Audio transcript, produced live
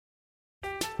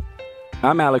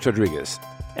I'm Alex Rodriguez.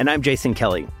 And I'm Jason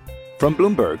Kelly. From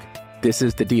Bloomberg, this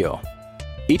is The Deal.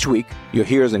 Each week, you'll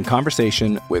hear us in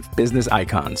conversation with business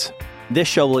icons. This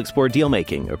show will explore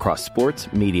deal-making across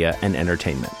sports, media, and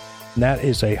entertainment. That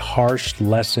is a harsh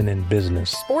lesson in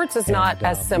business. Sports is not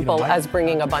as simple as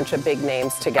bringing a bunch of big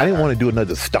names together. I didn't want to do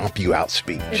another stomp you out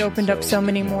speech. It opened up so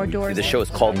many more doors. The show is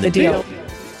called The Deal.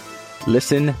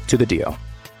 Listen to The Deal.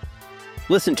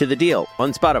 Listen to The Deal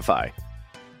on Spotify.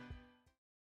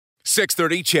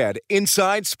 630 CHED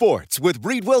Inside Sports with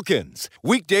Reed Wilkins.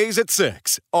 Weekdays at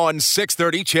 6 on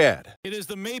 630 CHED. It is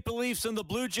the Maple Leafs and the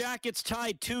Blue Jackets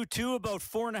tied 2-2 about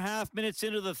 4.5 minutes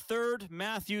into the third.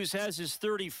 Matthews has his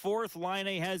 34th.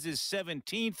 Laine has his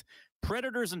 17th.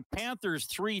 Predators and Panthers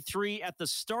 3-3 at the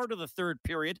start of the third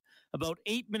period. About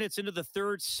 8 minutes into the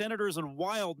third, Senators and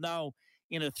Wild now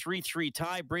in a 3-3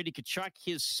 tie. Brady Tkachuk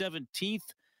his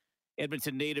 17th.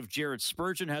 Edmonton native Jared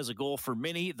Spurgeon has a goal for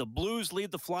Minnie. The Blues lead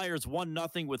the Flyers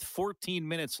 1-0 with 14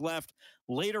 minutes left.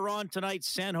 Later on tonight,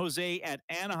 San Jose at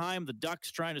Anaheim. The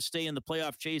Ducks trying to stay in the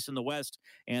playoff chase in the West,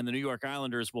 and the New York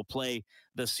Islanders will play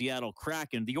the Seattle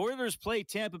Kraken. The Oilers play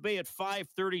Tampa Bay at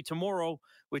 5:30 tomorrow,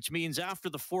 which means after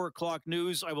the 4 o'clock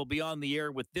news, I will be on the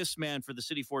air with this man for the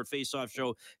City Ford Face-Off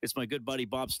Show. It's my good buddy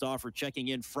Bob Stauffer checking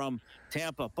in from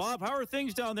Tampa. Bob, how are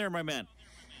things down there, my man?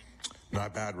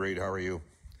 Not bad, Reed. How are you?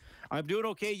 I'm doing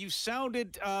okay. You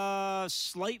sounded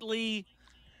slightly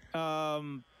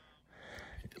Yep.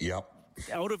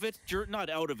 out of it. Not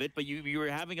out of it, but you were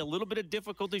having a little bit of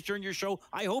difficulties during your show.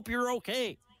 I hope you're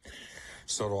okay.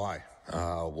 So do I.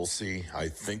 We'll see. I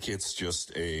think it's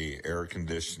just a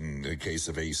case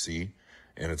of AC,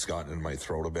 and it's gotten in my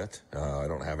throat a bit. I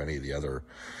don't have any of the other,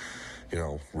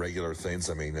 regular things.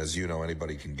 I mean, as you know,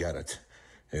 anybody can get it.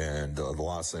 And the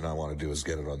last thing I want to do is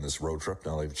get it on this road trip.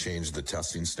 Now they've changed the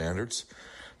testing standards.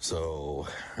 So,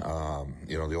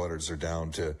 the Oilers are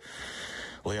down to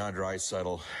Leon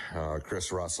Draisaitl,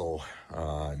 Chris Russell,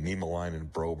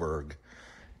 Niemelainen, Broberg,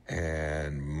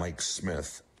 and Mike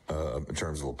Smith in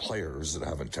terms of the players that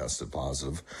haven't tested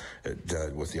positive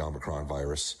with the Omicron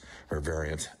virus or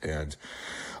variant. And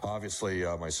obviously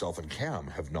myself and Cam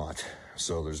have not.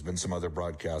 So there's been some other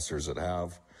broadcasters that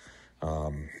have.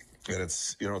 And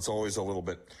it's always a little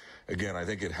bit, again, I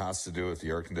think it has to do with the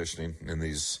air conditioning and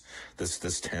this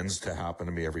tends to happen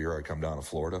to me every year I come down to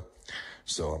Florida.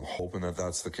 So I'm hoping that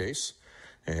that's the case.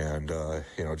 And,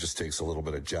 it just takes a little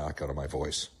bit of jack out of my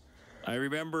voice. I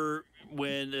remember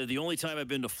when the only time I've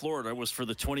been to Florida was for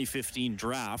the 2015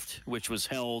 draft, which was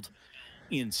held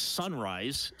in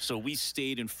Sunrise. So we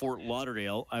stayed in Fort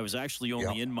Lauderdale. I was actually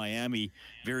only in Miami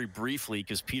very briefly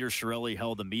because Peter Chiarelli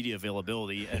held the media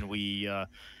availability, and we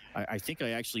I think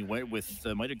I actually went with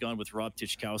might have gone with Rob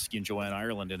Tychkowski and Joanne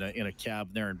Ireland in a cab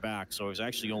there and back. So I was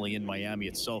actually only in Miami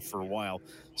itself for a while.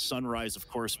 Sunrise, of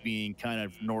course, being kind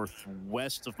of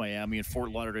northwest of Miami, and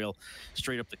Fort Lauderdale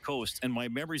straight up the coast. And my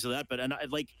memories of that,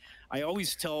 I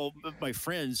always tell my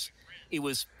friends, it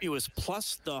was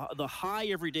plus the high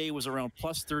every day was around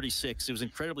plus 36. It was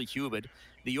incredibly humid.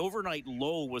 The overnight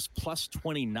low was plus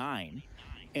 29.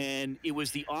 And it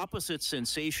was the opposite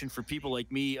sensation for people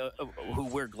like me who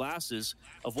wear glasses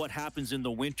of what happens in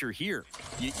the winter here.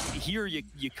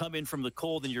 You come in from the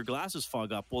cold and your glasses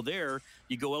fog up. Well, there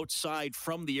you go outside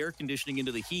from the air conditioning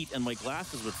into the heat and my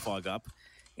glasses would fog up.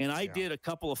 And I did a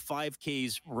couple of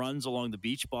 5Ks runs along the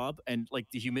beach, Bob, and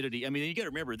the humidity. I mean, you got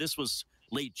to remember, this was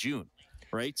late June.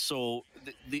 Right. So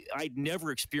I'd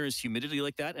never experienced humidity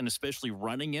like that. And especially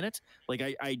running in it.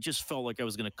 I just felt like I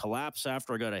was going to collapse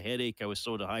after I got a headache. I was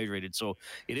so dehydrated. So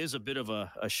it is a bit of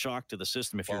a shock to the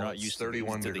system if you're not used to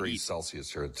 31 to degrees the heat. Celsius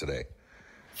here today.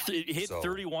 It hit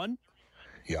 31?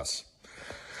 Yes.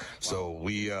 So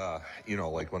we,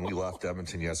 when we left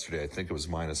Edmonton yesterday, I think it was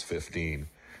minus 15.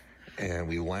 And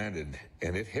we landed,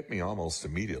 and it hit me almost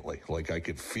immediately. I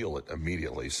could feel it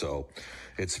immediately. So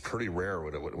it's pretty rare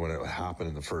when it happened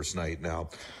in the first night. Now,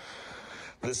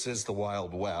 this is the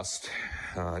Wild West.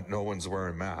 No one's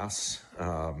wearing masks.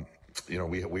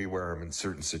 We wear them in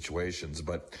certain situations.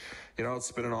 But,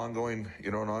 it's been an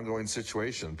ongoing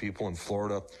situation. People in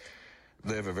Florida,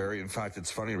 they have in fact,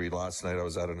 it's funny, Reed, last night I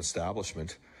was at an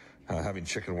establishment having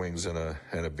chicken wings and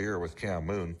a beer with Cam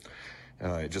Moon.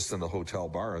 Just in the hotel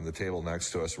bar, and the table next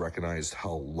to us recognized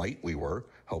how light we were,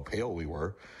 how pale we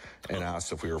were, and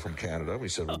asked if we were from Canada. We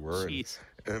said we were,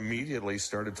 and immediately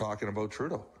started talking about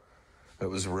Trudeau. It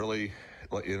was really,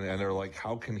 and they're like,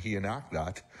 how can he enact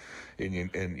that?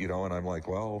 And I'm like,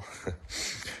 well,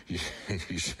 you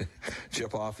should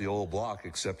chip off the old block,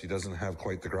 except he doesn't have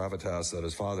quite the gravitas that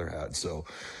his father had. So,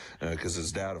 because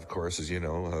his dad, of course, as you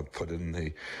know, put in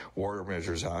the War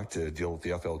Measures Act to deal with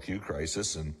the FLQ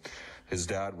crisis, and His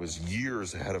dad was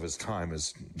years ahead of his time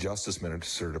as Justice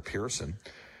Minister to Pearson,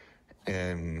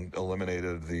 and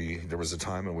eliminated there was a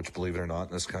time in which, believe it or not,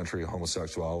 in this country,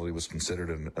 homosexuality was considered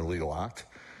an illegal act,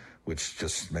 which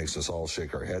just makes us all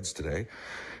shake our heads today.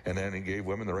 And then he gave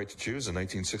women the right to choose in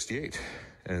 1968.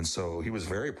 And so he was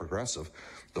very progressive,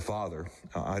 the father.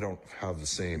 I don't have the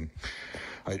same,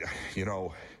 I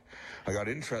got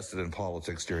interested in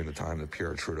politics during the time that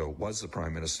Pierre Trudeau was the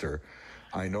prime minister.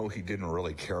 I know he didn't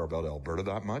really care about Alberta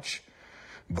that much,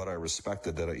 but I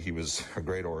respected that he was a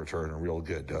great orator and a real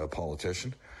good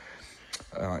politician.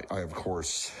 I, of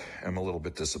course, am a little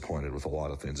bit disappointed with a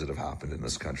lot of things that have happened in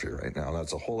this country right now.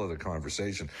 That's a whole other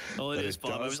conversation. Oh, it is,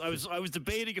 Bob. I was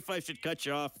debating if I should cut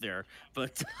you off there,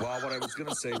 but well, what I was going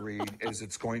to say, Reed, is it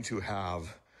is going to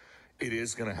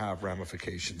have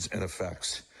ramifications and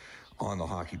effects on the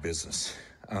hockey business.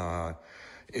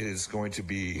 It is going to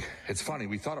be. It's funny.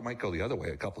 We thought it might go the other way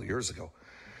a couple of years ago,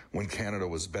 when Canada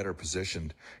was better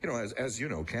positioned. As you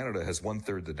know, Canada has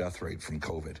 1/3 the death rate from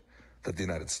COVID that the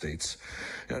United States.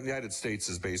 The United States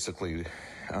has basically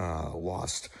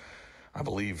lost, I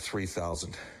believe,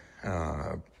 3,000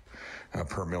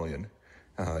 per million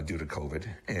due to COVID,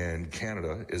 and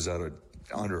Canada is at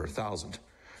under 1,000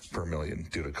 per million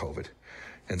due to COVID.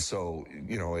 And so,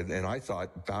 and I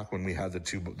thought back when we had the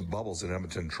two bubbles in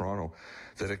Edmonton and Toronto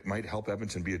that it might help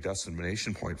Edmonton be a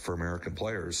destination point for American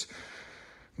players.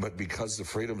 But because the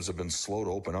freedoms have been slow to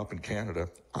open up in Canada,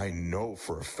 I know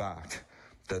for a fact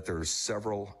that there's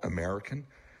several American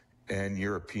and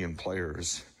European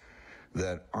players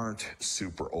that aren't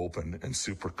super open and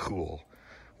super cool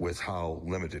with how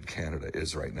limited Canada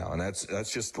is right now. And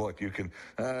that's just, look, you can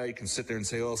sit there and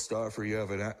say, oh, Stauffer, you have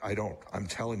it. I don't. I'm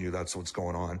telling you that's what's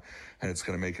going on, and it's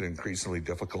going to make it increasingly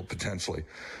difficult potentially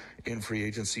in free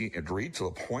agency, and read to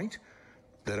the point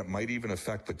that it might even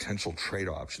affect potential trade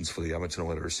options for the Edmonton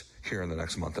Oilers here in the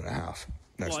next month and a half.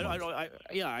 I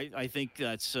think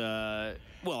that's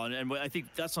and I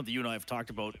think that's something you and I have talked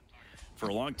about for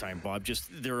a long time, Bob. Just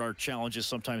there are challenges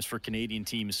sometimes for Canadian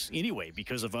teams anyway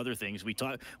because of other things. We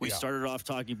started off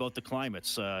talking about the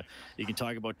climates. You can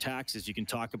talk about taxes. You can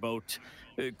talk about,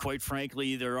 quite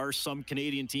frankly, there are some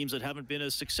Canadian teams that haven't been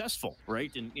as successful,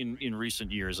 right, in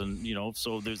recent years, and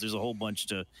so there's a whole bunch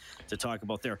to talk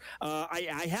about there.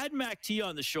 I had Mac T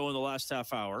on the show in the last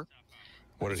half hour.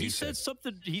 What did he say? Said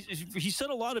something. He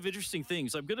said a lot of interesting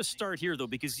things. I'm going to start here though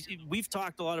because we've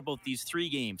talked a lot about these three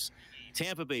games.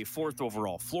 Tampa Bay 4th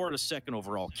overall, Florida 2nd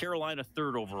overall, Carolina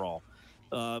 3rd overall.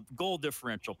 Goal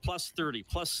differential +30,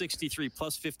 +63,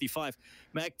 +55.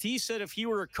 Mac T said if he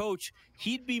were a coach,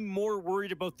 he'd be more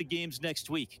worried about the games next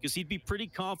week because he'd be pretty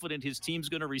confident his team's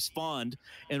going to respond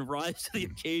and rise to the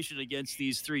occasion against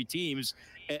these three teams.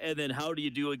 And then how do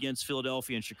you do against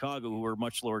Philadelphia and Chicago, who are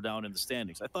much lower down in the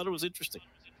standings? I thought it was interesting.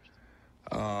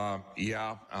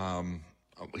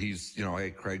 He's,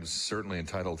 hey, Craig's certainly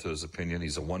entitled to his opinion.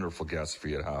 He's a wonderful guest for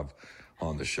you to have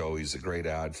on the show. He's a great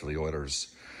ad for the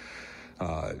Oilers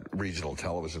regional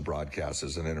television broadcast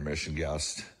as an intermission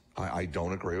guest. I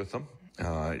don't agree with him.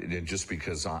 And just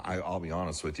because I'll be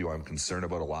honest with you, I'm concerned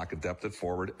about a lack of depth at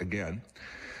forward again.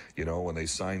 When they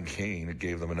signed Kane, it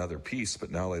gave them another piece, but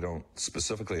now they don't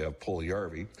specifically have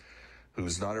Puljujärvi,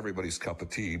 who's not everybody's cup of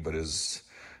tea, but is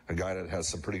a guy that has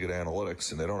some pretty good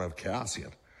analytics, and they don't have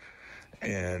Kassian.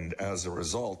 And as a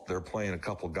result, they're playing a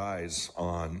couple guys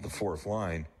on the fourth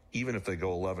line, even if they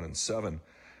go 11-7,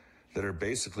 that are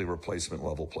basically replacement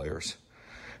level players.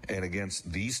 And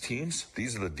against these teams,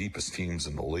 these are the deepest teams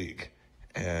in the league.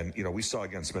 And, we saw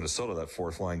against Minnesota that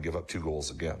fourth line give up 2 goals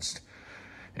against.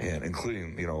 And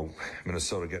including,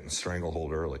 Minnesota getting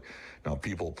stranglehold early. Now,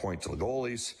 people point to the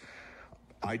goalies.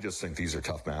 I just think these are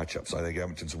tough matchups. I think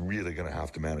Edmonton's really going to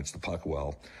have to manage the puck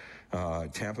well.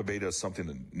 Tampa Bay does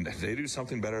something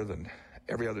better than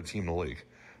every other team in the league.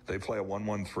 They play a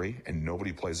 1-1-3, and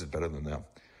nobody plays it better than them.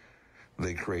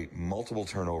 They create multiple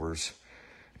turnovers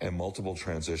and multiple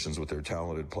transitions with their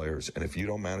talented players. And if you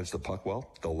don't manage the puck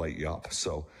well, they'll light you up.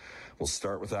 So we'll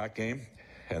start with that game.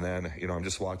 And then, I'm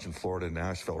just watching Florida and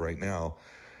Nashville right now,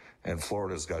 and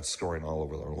Florida's got scoring all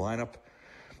over their lineup.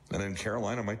 And then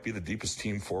Carolina might be the deepest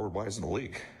team forward-wise in the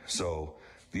league. So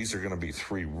these are going to be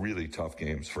 3 really tough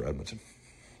games for Edmonton.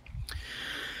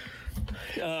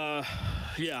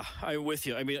 Yeah, I'm with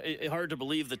you. I mean, it's hard to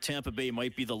believe that Tampa Bay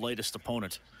might be the lightest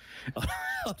opponent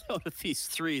out of these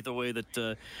 3, the way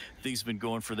that things have been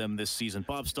going for them this season.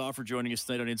 Bob Stauffer joining us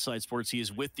tonight on Inside Sports. He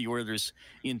is with the Oilers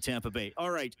in Tampa Bay. All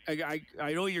right, I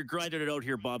know you're grinding it out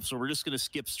here, Bob, so we're just going to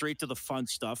skip straight to the fun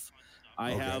stuff.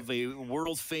 I have a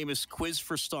world-famous quiz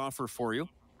for Stauffer for you.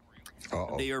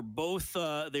 Uh-oh. They are both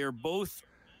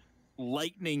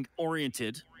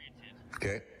lightning-oriented.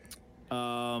 Okay.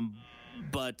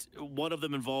 But one of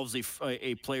them involves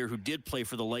a player who did play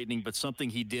for the Lightning, but something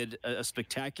he did, a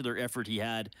spectacular effort he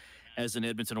had as an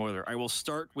Edmonton Oiler. I will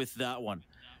start with that one.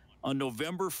 On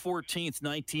November 14th,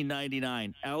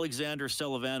 1999, Alexander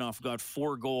Selivanov got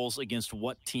 4 goals against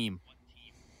what team?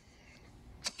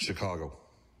 Chicago.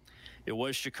 It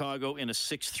was Chicago in a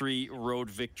 6-3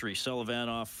 road victory.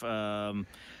 Selivanov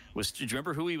do you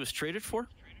remember who he was traded for?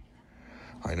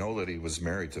 I know that he was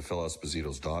married to Phil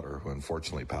Esposito's daughter, who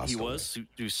unfortunately passed away. He was,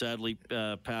 who sadly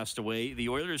passed away. The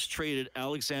Oilers traded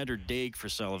Alexander Daig for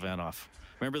Selivanov.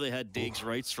 Remember they had Daig's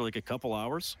rights for like a couple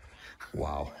hours?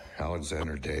 Wow.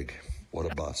 Alexander Daig.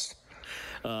 What a bust.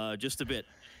 Just a bit.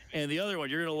 And the other one,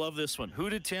 you're going to love this one. Who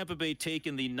did Tampa Bay take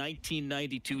in the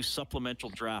 1992 supplemental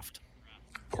draft?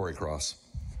 Corey Cross.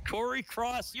 Corey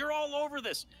Cross. You're all over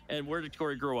this. And where did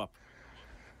Corey grow up?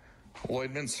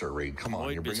 Lloydminster, Reed. Come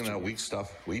on, you're bringing that weak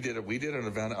stuff. We did an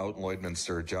event out in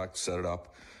Lloydminster. Jack set it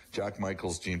up. Jack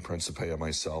Michaels, Gene Principe, and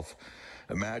myself.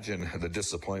 Imagine the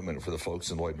disappointment for the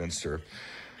folks in Lloydminster.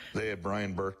 They had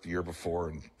Brian Burke the year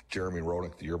before and Jeremy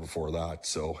Roenick the year before that.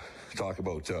 So talk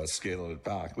about scaling it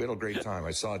back. We had a great time.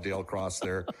 I saw Dale Cross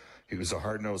there. He was a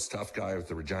hard-nosed, tough guy with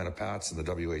the Regina Pats in the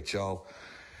WHL.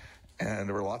 And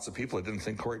there were lots of people that didn't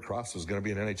think Corey Cross was going to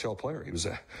be an NHL player. He was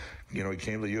he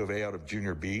came to the U of A out of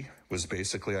junior B, was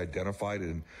basically identified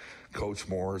in Coach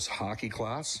Moore's hockey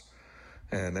class.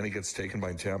 And then he gets taken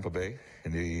by Tampa Bay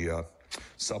in the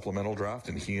supplemental draft.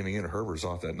 And he and Ian Herbers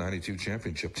off that 92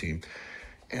 championship team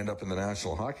end up in the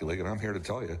National Hockey League. And I'm here to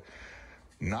tell you,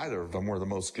 neither of them were the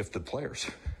most gifted players.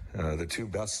 The 2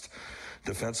 best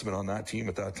defensemen on that team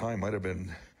at that time might have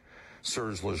been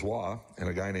Serge Lajoie and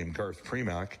a guy named Garth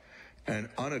Premack. And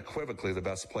unequivocally, the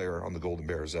best player on the Golden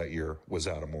Bears that year was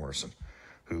Adam Morrison,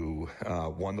 who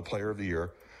won the Player of the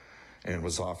Year and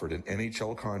was offered an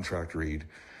NHL contract, Reed,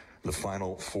 the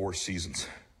final 4 seasons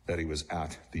that he was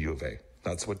at the U of A.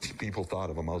 That's what people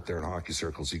thought of him out there in hockey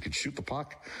circles. He could shoot the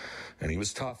puck, and he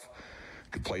was tough.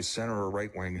 Could play center or right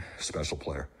wing, special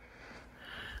player.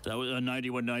 That was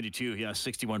 91-92. Yeah,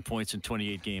 61 points in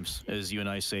 28 games, as you and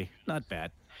I say. Not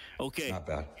bad. Okay. Not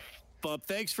bad. Bob,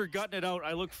 thanks for gutting it out.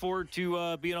 I look forward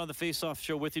to being on the Face Off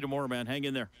show with you tomorrow, man. Hang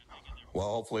in there. Well,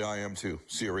 hopefully I am too.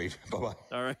 See you, Reed. Bye-bye.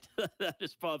 All right. That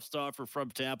is Bob Stauffer from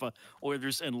Tampa.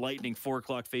 Oilers and Lightning, 4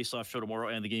 o'clock Face-Off show tomorrow,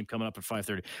 and the game coming up at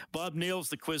 5:30. Bob nails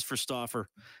the quiz for Stauffer,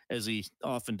 as he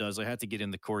often does. I had to get in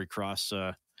the Corey Cross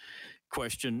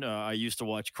question. I used to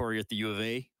watch Corey at the U of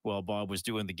A while Bob was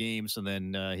doing the games, and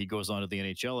then he goes on to the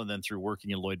NHL, and then through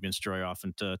working in Lloydminster, I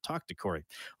often talk to Corey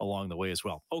along the way as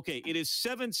well. Okay, it is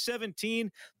 7:17.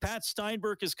 Pat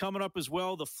Steinberg is coming up as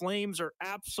well. The Flames are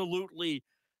absolutely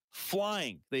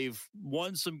flying. They've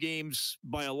won some games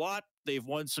by a lot. They've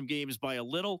won some games by a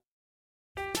little.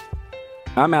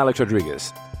 I'm Alex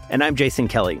Rodriguez. And I'm Jason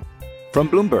Kelly. From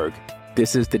Bloomberg,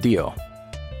 this is The Deal.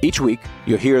 Each week,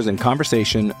 you'll hear us in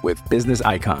conversation with business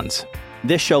icons.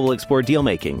 This show will explore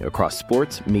deal-making across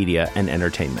sports, media, and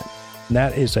entertainment.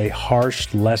 That is a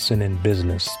harsh lesson in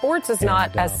business. Sports is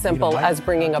not as simple as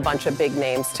bringing a bunch of big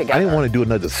names together. I didn't want to do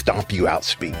another stomp you out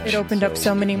speech. It opened up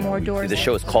so many more doors. The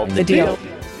show is called The Deal.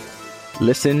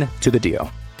 Listen to The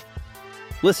Deal.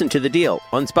 Listen to The Deal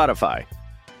on Spotify.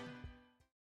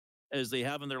 As they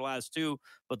have in their last 2,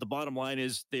 but the bottom line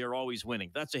is they are always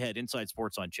winning. That's ahead. Inside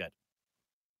Sports on Ched.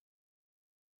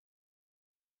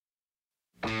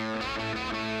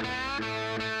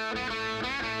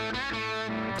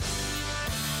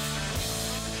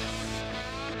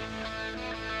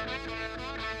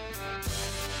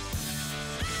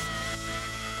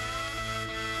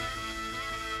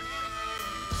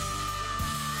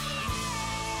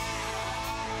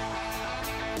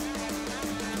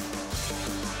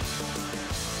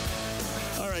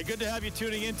 Good to have you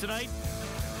tuning in tonight.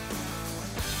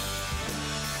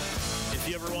 If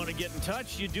you ever want to get in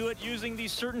touch, you do it using the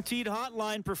CertainTeed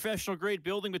hotline. Professional grade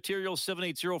building materials,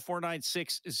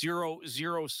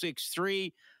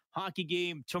 780-496-0063. Hockey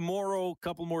game tomorrow.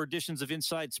 Couple more editions of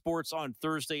Inside Sports on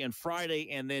Thursday and Friday,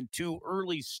 and then 2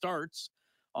 early starts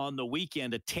on the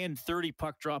weekend, a 10:30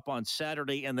 puck drop on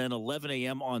Saturday, and then 11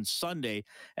 a.m. on Sunday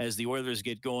as the Oilers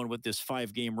get going with this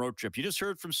 5-game road trip. You just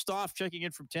heard from Stauf checking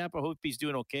in from Tampa. Hope he's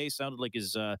doing okay. Sounded like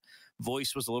his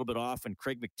voice was a little bit off. And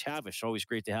Craig McTavish, always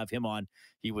great to have him on.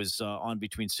 He was on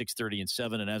between 6:30 and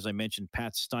 7. And as I mentioned,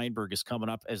 Pat Steinberg is coming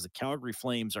up as the Calgary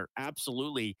Flames are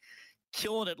absolutely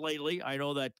killing it lately. I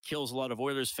know that kills a lot of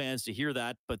Oilers fans to hear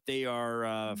that, but they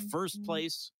are first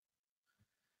place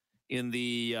in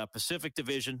the Pacific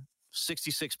Division,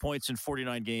 66 points in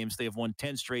 49 games. They have won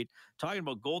 10 straight. Talking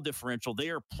about goal differential, they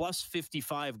are plus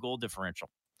 55 goal differential.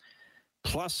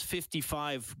 plus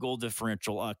 55 goal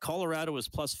differential. Colorado is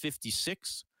plus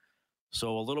 56,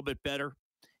 so a little bit better.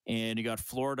 And you got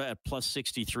Florida at plus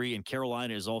 63, and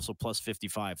Carolina is also plus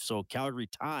 55. So Calgary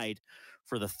tied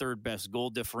for the third best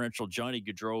goal differential. Johnny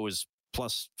Gaudreau is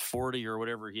plus 40 or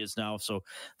whatever he is now. So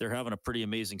they're having a pretty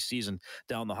amazing season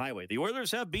down the highway. The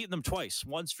Oilers have beaten them twice,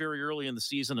 once very early in the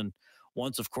season and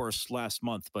once, of course, last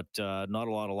month, but not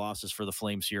a lot of losses for the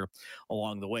Flames here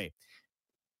along the way.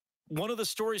 One of the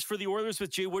stories for the Oilers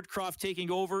with Jay Woodcroft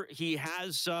taking over, he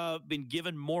has been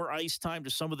given more ice time to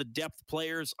some of the depth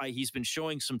players. He's been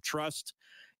showing some trust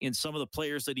in some of the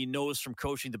players that he knows from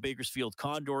coaching the Bakersfield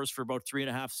Condors for about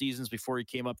 3.5 seasons before he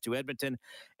came up to Edmonton.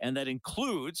 And that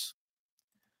includes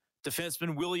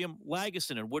defenseman William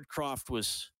Lagesson. And Woodcroft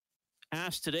was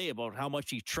asked today about how much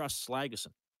he trusts Lagesson.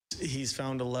 He's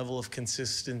found a level of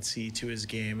consistency to his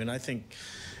game. And I think,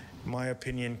 in my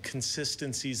opinion,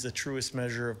 consistency is the truest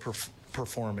measure of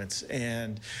performance.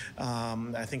 And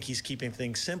I think he's keeping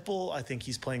things simple. I think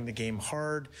he's playing the game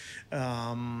hard.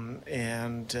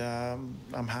 And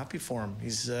I'm happy for him.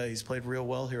 He's played real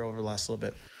well here over the last little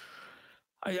bit.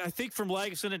 I think from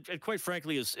Lagesson, and quite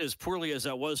frankly, as poorly as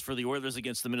that was for the Oilers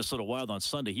against the Minnesota Wild on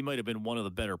Sunday, he might have been one of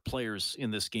the better players in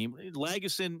this game.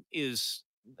 Lagesson is...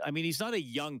 he's not a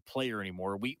young player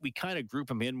anymore. We kind of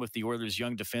group him in with the Oilers'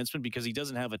 young defenseman because he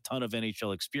doesn't have a ton of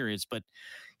NHL experience, but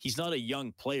he's not a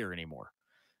young player anymore.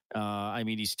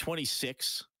 He's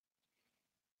 26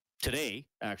 today,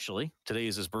 actually. Today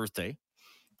is his birthday.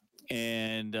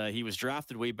 And he was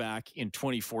drafted way back in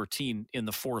 2014 in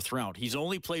the 4th round. He's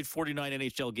only played 49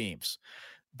 NHL games,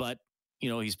 but,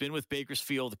 he's been with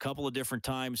Bakersfield a couple of different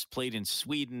times, played in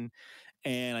Sweden,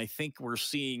 and I think we're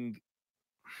seeing...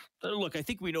 Look, I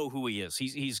think we know who he is.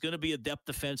 He's going to be a depth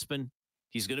defenseman.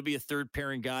 He's going to be a third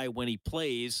pairing guy when he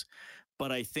plays.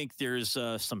 But I think there's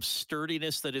some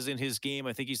sturdiness that is in his game.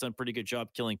 I think he's done a pretty good job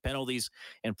killing penalties.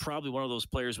 And probably one of those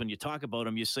players, when you talk about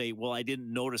him, you say, well, I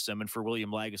didn't notice him. And for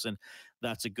William Lagesson,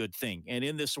 that's a good thing. And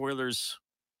in this Oilers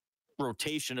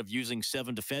rotation of using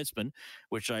 7 defensemen,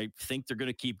 which I think they're going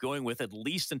to keep going with at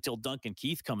least until Duncan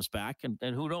Keith comes back. And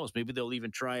who knows, maybe they'll even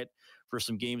try it for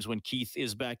some games when Keith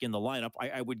is back in the lineup.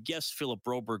 I would guess Philip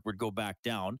Broberg would go back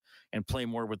down and play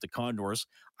more with the Condors.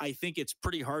 I think it's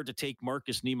pretty hard to take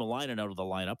Markus Niemelainen out of the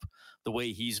lineup the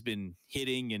way he's been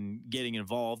hitting and getting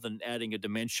involved and adding a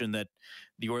dimension that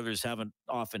the Oilers haven't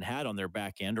often had on their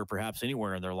back end or perhaps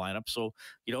anywhere in their lineup. So,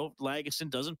 Lagesson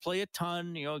doesn't play a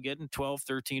ton, getting 12,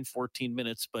 13, 14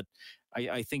 minutes, but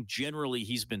I think generally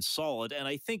he's been solid. And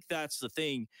I think that's the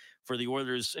thing for the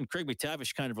Oilers. And Craig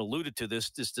McTavish kind of alluded to this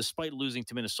despite losing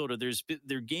to Minnesota,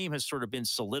 their game has sort of been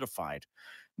solidified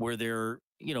where they're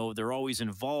always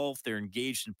involved. They're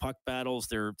engaged in puck battles.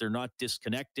 They're not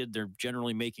disconnected. They're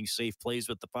generally making safe plays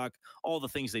with the puck. All the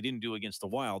things they didn't do against the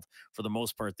Wild, for the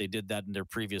most part, they did that in their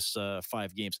previous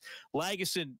 5 games.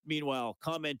 Lagesson, meanwhile,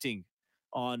 commenting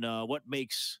on what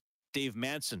makes Dave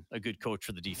Manson a good coach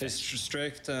for the defense. He's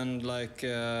strict and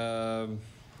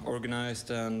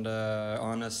organized and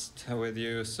honest with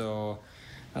you. So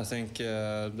I think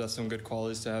that's some good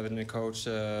qualities to have in a coach.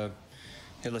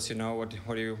 He lets you know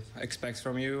what he expects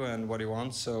from you and what he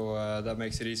wants. So that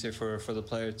makes it easier for the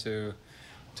player to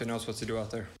know what to do out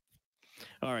there.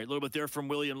 All right, a little bit there from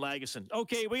William Lagesson.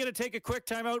 Okay, we're going to take a quick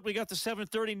timeout. We got the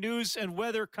 7:30 news and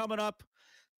weather coming up.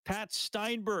 Pat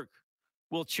Steinberg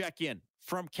will check in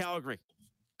from Calgary.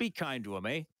 Be kind to him,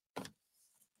 eh?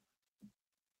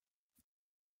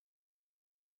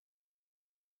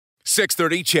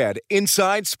 .630 CHED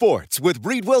Inside Sports with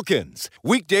Reed Wilkins.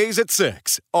 Weekdays at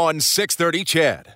 6 on 630 CHED.